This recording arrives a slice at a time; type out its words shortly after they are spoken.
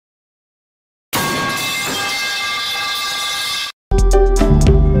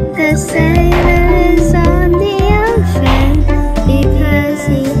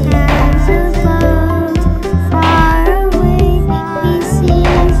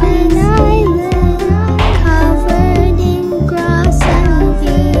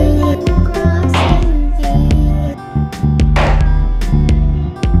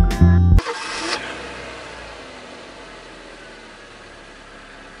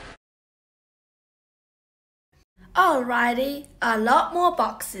Alrighty, a lot more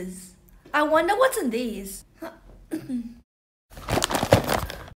boxes. I wonder what's in these.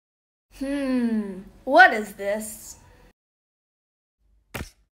 What is this?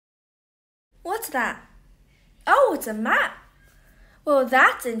 What's that? Oh, it's a map. Well,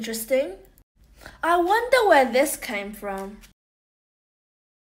 that's interesting. I wonder where this came from.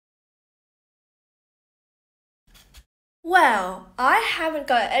 Well, I haven't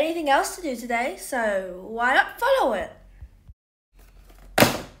got anything else to do today, so why not follow it?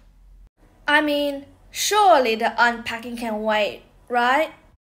 I mean, surely the unpacking can wait, right?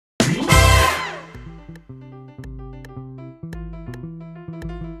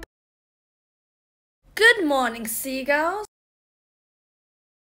 Good morning, seagulls.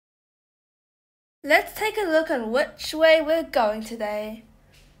 Let's take a look at which way we're going today.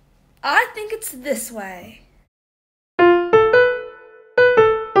 I think it's this way.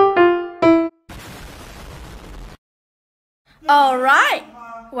 Alright.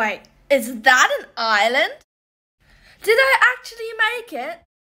 Wait, is that an island? Did I actually make it?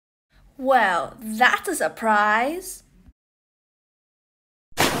 Well, that's a surprise.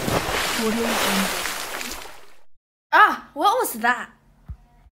 Ah, what was that?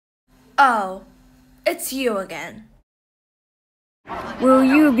 Oh, it's you again. Will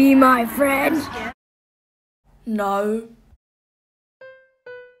you be my friend? No.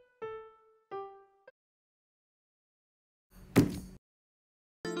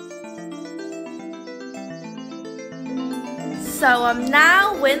 So I'm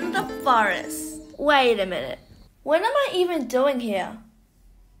now in the forest. Wait a minute. What am I even doing here?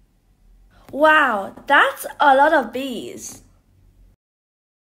 Wow, that's a lot of bees.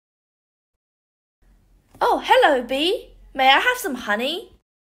 Oh, hello, bee. May I have some honey?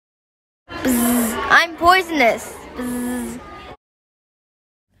 Bzz, I'm poisonous. Bzz.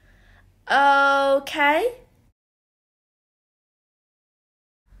 Okay.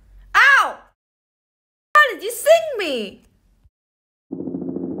 Ow! How did you sting me?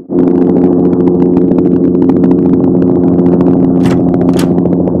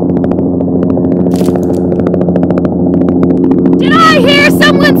 Did I hear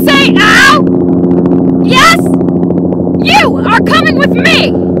someone say ow? Yes? You are coming with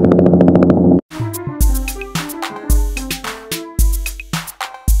me!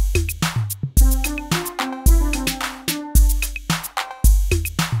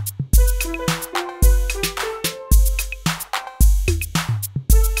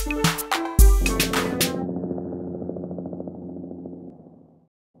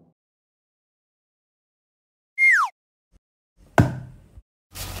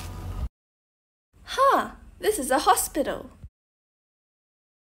 Huh, this is a hospital.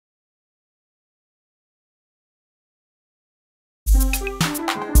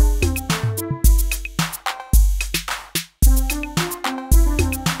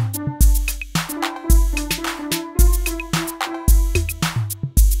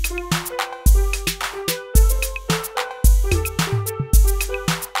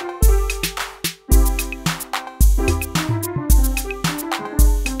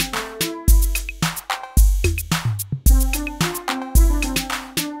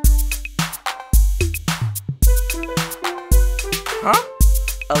 Huh?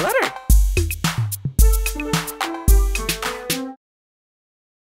 A letter?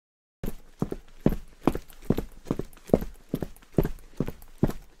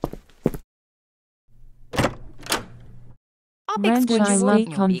 Randomly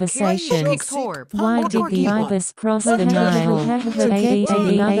conversations. Why did the ibis cross the Nile to get to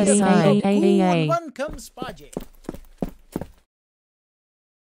the other side? One comes Spudgy.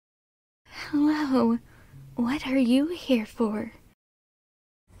 Hello. What are you here for?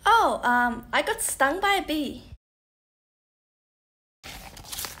 Oh, I got stung by a bee.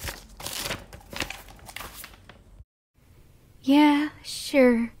 Yeah,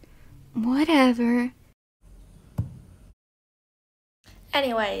 sure. Whatever.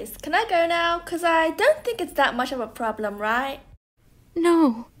 Anyways, can I go now? 'Cause I don't think it's that much of a problem, right?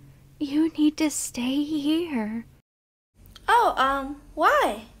 No, you need to stay here. Oh,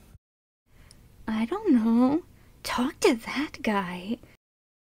 why? I don't know. Talk to that guy.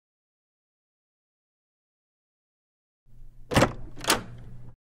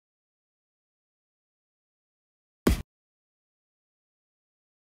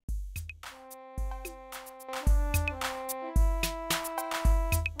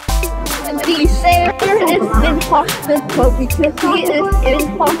 The sailor is in hospital because he is in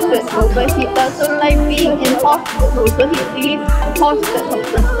hospital, but he doesn't like being in hospital, so he leaves hospital.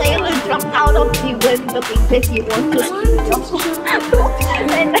 The sailor jumped out of the window because he wants to leave.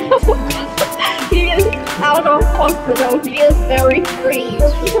 And now he is out of hospital. hospital, he is very free.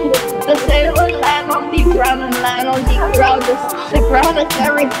 The sailor land on the ground and land on the ground. The ground is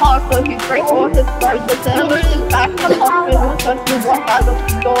very hot, so he breaks all his bones. The sailor is back in the hospital, so he walks out of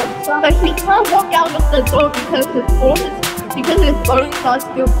the door. But he can't walk out of the door because his bones are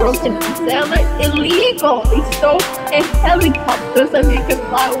still broken. The sailor illegally stole a helicopter so he could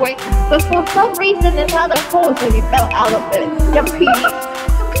fly away. But for some reason it had a hole, so he fell out of it. Yippee!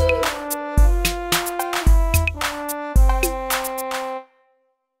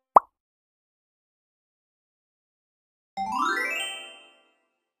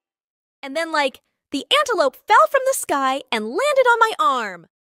 And then, like, the antelope fell from the sky and landed on my arm.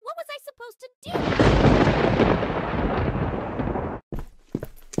 What was I supposed to do?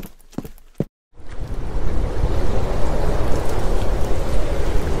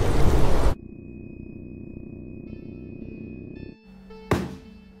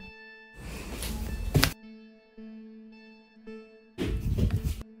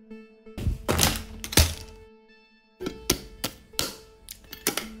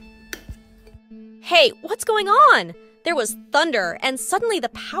 Hey, what's going on? There was thunder, and suddenly the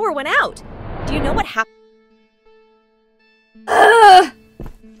power went out. Do you know what happened?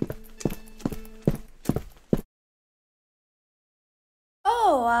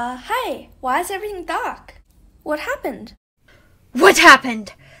 Oh, hey, why is everything dark? What happened? What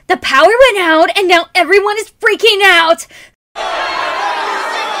happened? The power went out and now everyone is freaking out!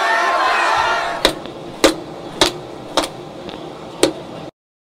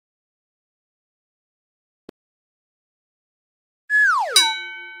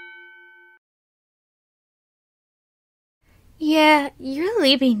 Yeah, you're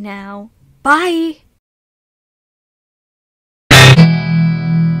leaving now. Bye!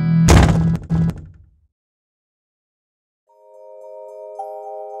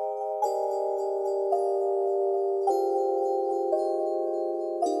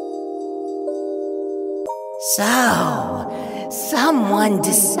 So, someone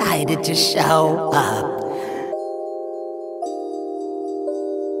decided to show up.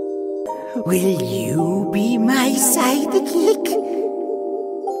 Will you be my sidekick?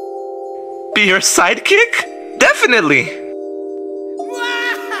 Be your sidekick? Definitely!